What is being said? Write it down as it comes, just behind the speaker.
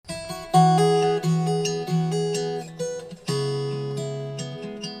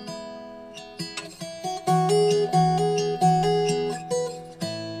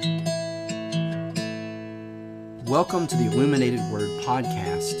Welcome to the Illuminated Word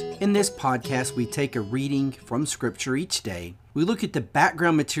Podcast. In this podcast, we take a reading from Scripture each day. We look at the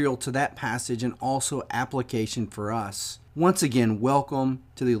background material to that passage and also application for us. Once again, welcome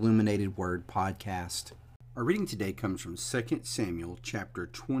to the Illuminated Word Podcast. Our reading today comes from 2 Samuel chapter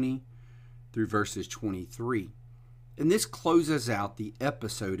 20 through verses 23. And this closes out the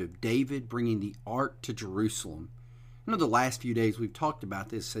episode of David bringing the ark to Jerusalem. I know the last few days we've talked about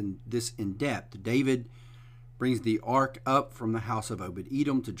this in depth. David brings the ark up from the house of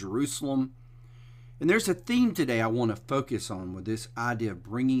Obed-Edom to Jerusalem. And there's a theme today I want to focus on with this idea of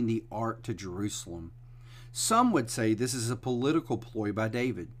bringing the ark to Jerusalem. Some would say this is a political ploy by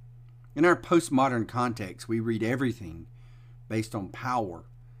David. In our postmodern context, we read everything based on power.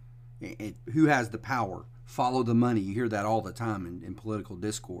 Who has the power? Follow the money. You hear that all the time in political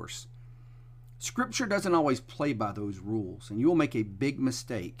discourse. Scripture doesn't always play by those rules, and you will make a big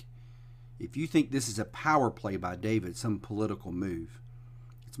mistake if you think this is a power play by David, some political move.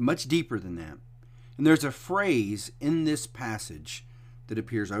 It's much deeper than that. And there's a phrase in this passage that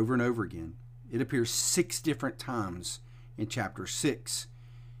appears over and over again. It appears 6 different times in chapter 6.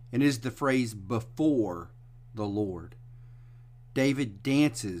 And it is the phrase, before the Lord. David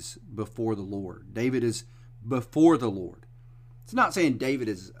dances before the Lord. David is before the Lord. It's not saying David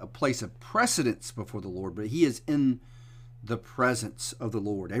is a place of precedence before the Lord, but he is in the presence of the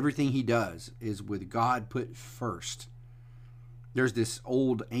Lord. Everything he does is with God put first. There's this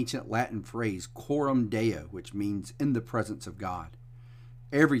old ancient Latin phrase, coram Deo, which means in the presence of God.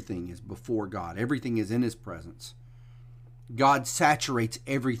 Everything is before God. Everything is in his presence. God saturates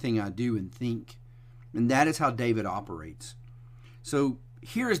everything I do and think. And that is how David operates. So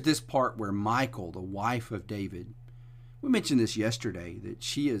here is this part where Michal, the wife of David, we mentioned this yesterday, that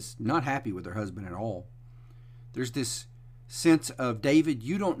she is not happy with her husband at all. There's this sense of, David,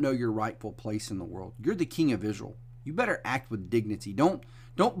 you don't know your rightful place in the world. You're the king of Israel. You better act with dignity. Don't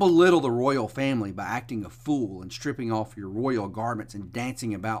belittle the royal family by acting a fool and stripping off your royal garments and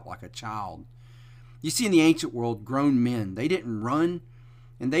dancing about like a child. You see, in the ancient world, grown men, they didn't run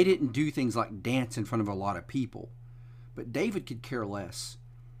and they didn't do things like dance in front of a lot of people. But David could care less.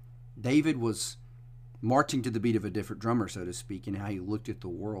 David was marching to the beat of a different drummer, so to speak, in how he looked at the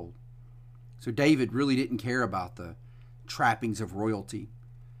world. So David really didn't care about the trappings of royalty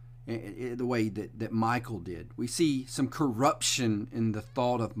the way that Michal did. We see some corruption in the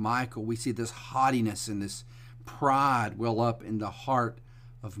thought of Michal. We see this haughtiness and this pride well up in the heart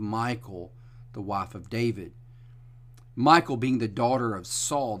of Michal, the wife of David. Michal being the daughter of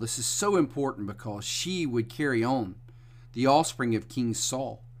Saul, this is so important because she would carry on the offspring of King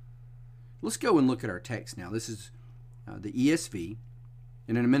Saul. Let's go and look at our text now. This is the ESV.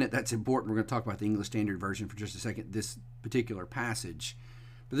 And in a minute, that's important. We're going to talk about the English Standard Version for just a second, this particular passage.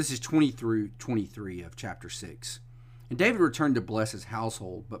 But this is 20 through 23 of chapter 6. And David returned to bless his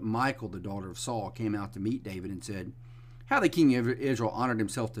household, but Michal, the daughter of Saul, came out to meet David and said, "How the king of Israel honored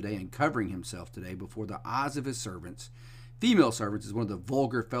himself today in covering himself today before the eyes of his servants. Female servants is one of the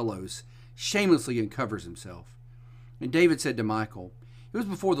vulgar fellows, shamelessly uncovers himself." And David said to Michal, "It was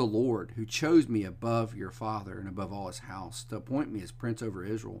before the Lord who chose me above your father and above all his house to appoint me as prince over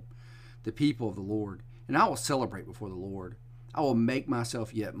Israel, the people of the Lord. And I will celebrate before the Lord. I will make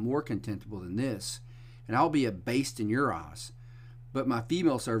myself yet more contemptible than this, and I will be abased in your eyes. But my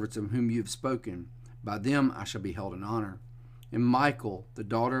female servants of whom you have spoken, by them I shall be held in honor." And Michal, the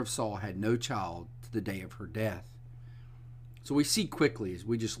daughter of Saul, had no child to the day of her death. So we see quickly, as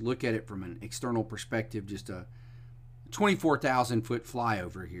we just look at it from an external perspective, just a 24,000 foot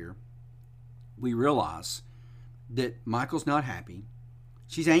flyover here, we realize that Michal's not happy.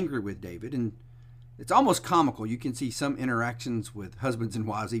 She's angry with David, and it's almost comical. You can see some interactions with husbands and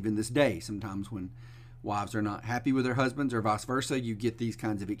wives even this day. Sometimes when wives are not happy with their husbands or vice versa, you get these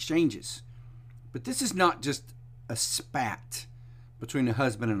kinds of exchanges. But this is not just a spat between a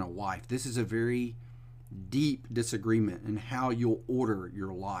husband and a wife. This is a very deep disagreement in how you'll order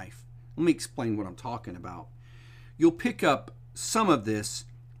your life. Let me explain what I'm talking about. You'll pick up some of this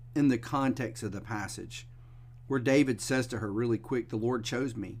in the context of the passage, where David says to her really quick, "The Lord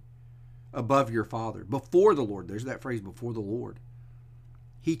chose me above your father." Before the Lord. There's that phrase, before the Lord.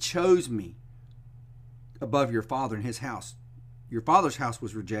 He chose me above your father in his house. Your father's house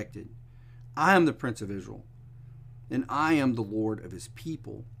was rejected. I am the prince of Israel, and I am the Lord of his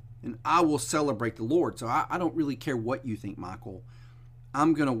people, and I will celebrate the Lord. So I don't really care what you think, Michal.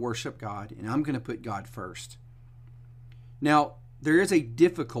 I'm going to worship God, and I'm going to put God first. Now, there is a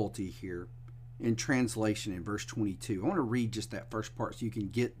difficulty here in translation in verse 22. I want to read just that first part so you can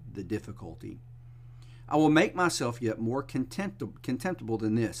get the difficulty. "I will make myself yet more contemptible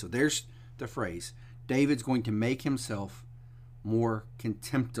than this." So there's the phrase. David's going to make himself more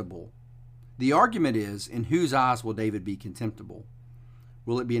contemptible. The argument is, in whose eyes will David be contemptible?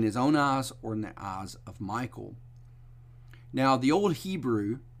 Will it be in his own eyes or in the eyes of Michal? Now, the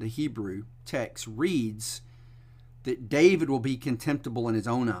Hebrew text reads that David will be contemptible in his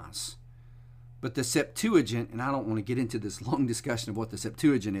own eyes. But the Septuagint, and I don't want to get into this long discussion of what the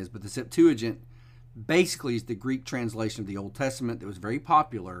Septuagint is, but the Septuagint basically is the Greek translation of the Old Testament that was very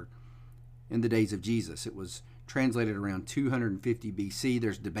popular in the days of Jesus. It was translated around 250 BC.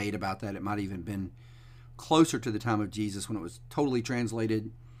 There's debate about that. It might have even been closer to the time of Jesus when it was totally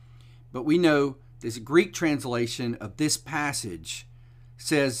translated. But we know this Greek translation of this passage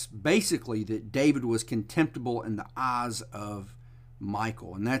says basically that David was contemptible in the eyes of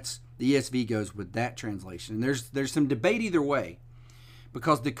Michal. And that's, the ESV goes with that translation. And there's some debate either way,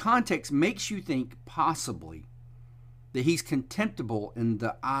 because the context makes you think possibly that he's contemptible in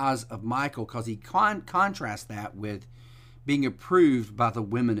the eyes of Michal, because he contrasts that with being approved by the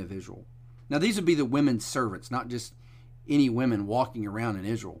women of Israel. Now, these would be the women's servants, not just any women walking around in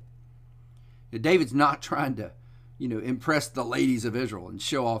Israel. David's not trying to, impress the ladies of Israel and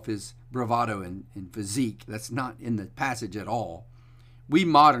show off his bravado and physique. That's not in the passage at all. We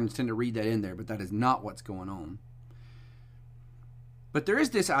moderns tend to read that in there, but that is not what's going on. But there is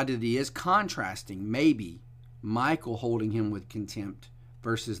this idea that he is contrasting maybe Michal holding him with contempt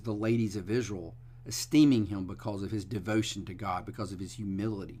versus the ladies of Israel esteeming him because of his devotion to God, because of his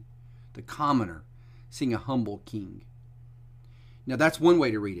humility. The commoner seeing a humble king. Now, that's one way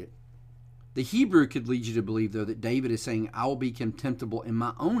to read it. The Hebrew could lead you to believe, though, that David is saying, I will be contemptible in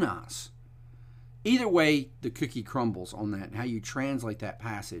my own eyes. Either way, the cookie crumbles on that and how you translate that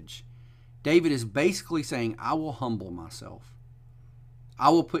passage. David is basically saying, I will humble myself. I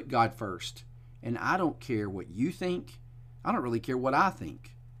will put God first. And I don't care what you think. I don't really care what I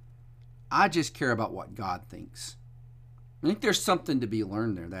think. I just care about what God thinks. I think there's something to be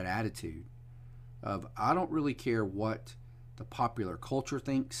learned there, that attitude of I don't really care what the popular culture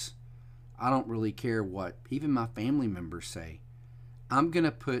thinks. I don't really care what even my family members say. I'm going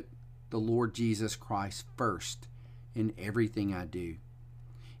to put the Lord Jesus Christ first in everything I do.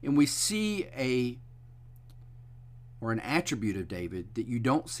 And we see an attribute of David that you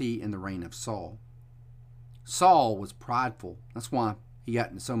don't see in the reign of Saul. Saul was prideful. That's why he got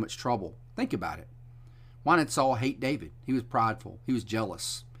into so much trouble. Think about it. Why did Saul hate David? He was prideful. He was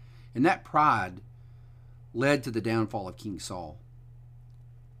jealous. And that pride led to the downfall of King Saul.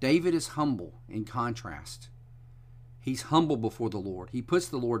 David is humble in contrast. He's humble before the Lord. He puts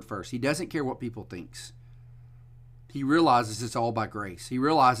the Lord first. He doesn't care what people thinks. He realizes it's all by grace. He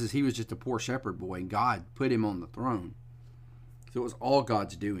realizes he was just a poor shepherd boy and God put him on the throne. So it was all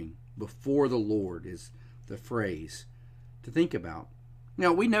God's doing. Before the Lord is the phrase to think about.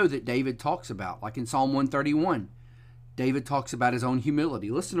 Now, we know that David talks about, like in Psalm 131, David talks about his own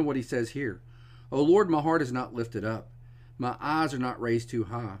humility. Listen to what he says here. O Lord, my heart is not lifted up. My eyes are not raised too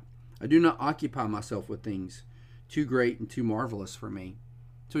high. I do not occupy myself with things too great and too marvelous for me.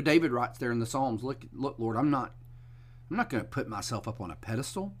 So David writes there in the Psalms, look, Lord, I'm not going to put myself up on a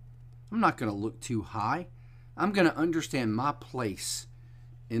pedestal. I'm not going to look too high. I'm going to understand my place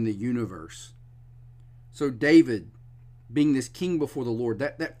in the universe. So David, being this king before the Lord,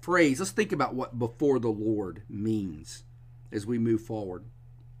 that phrase, let's think about what before the Lord means as we move forward.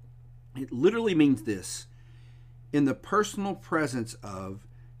 It literally means this: in the personal presence of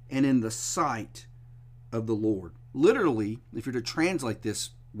and in the sight of the Lord. Literally, if you're to translate this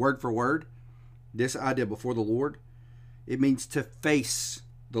word for word, this idea before the Lord, it means to face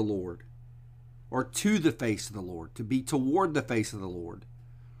the Lord or to the face of the Lord, to be toward the face of the Lord.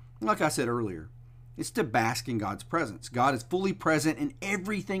 Like I said earlier, it's to bask in God's presence. God is fully present in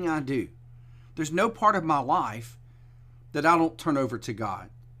everything I do. There's no part of my life that I don't turn over to God.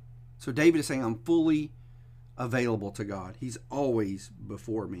 So David is saying I'm fully available to God. He's always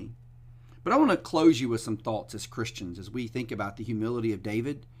before me. But I want to close you with some thoughts as Christians as we think about the humility of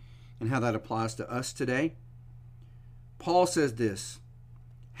David and how that applies to us today. Paul says this: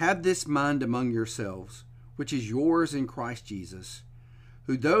 have this mind among yourselves, which is yours in Christ Jesus,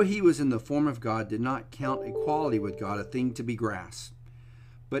 who though he was in the form of God, did not count equality with God a thing to be grasped,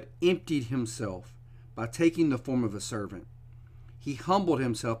 but emptied himself by taking the form of a servant. He humbled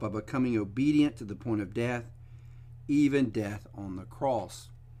himself by becoming obedient to the point of death, even death on the cross.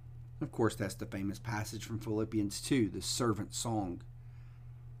 Of course, that's the famous passage from Philippians 2, the servant song.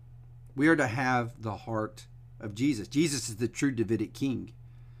 We are to have the heart of Jesus. Jesus is the true Davidic king.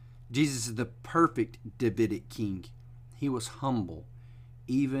 Jesus is the perfect Davidic king. He was humble,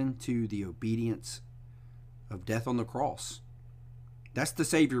 even to the obedience of death on the cross. That's the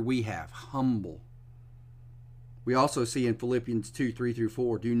Savior we have, humble. We also see in Philippians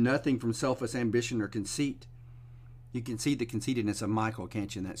 2:3-4, do nothing from selfish ambition or conceit. You can see the conceitedness of Michal,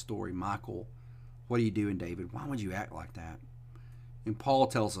 can't you, in that story? Michal, what are you doing, David? Why would you act like that? And Paul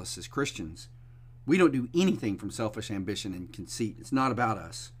tells us as Christians, we don't do anything from selfish ambition and conceit. It's not about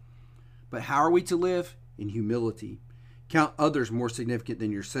us. But how are we to live? In humility. Count others more significant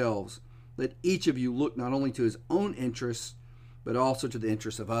than yourselves. Let each of you look not only to his own interests, but also to the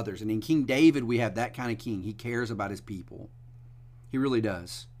interests of others. And in King David, we have that kind of king. He cares about his people. He really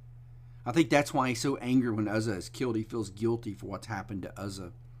does. I think that's why he's so angry when Uzzah is killed. He feels guilty for what's happened to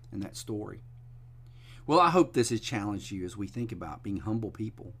Uzzah in that story. Well, I hope this has challenged you as we think about being humble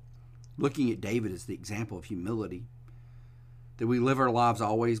people. Looking at David as the example of humility. That we live our lives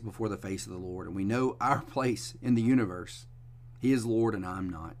always before the face of the Lord. And we know our place in the universe. He is Lord and I'm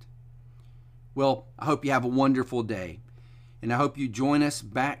not. Well, I hope you have a wonderful day. And I hope you join us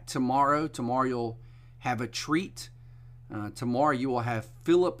back tomorrow. Tomorrow you'll have a treat. Tomorrow you will have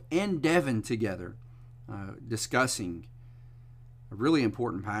Philip and Devin together discussing a really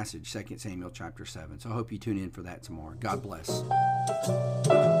important passage, 2 Samuel chapter 7. So I hope you tune in for that tomorrow. God bless.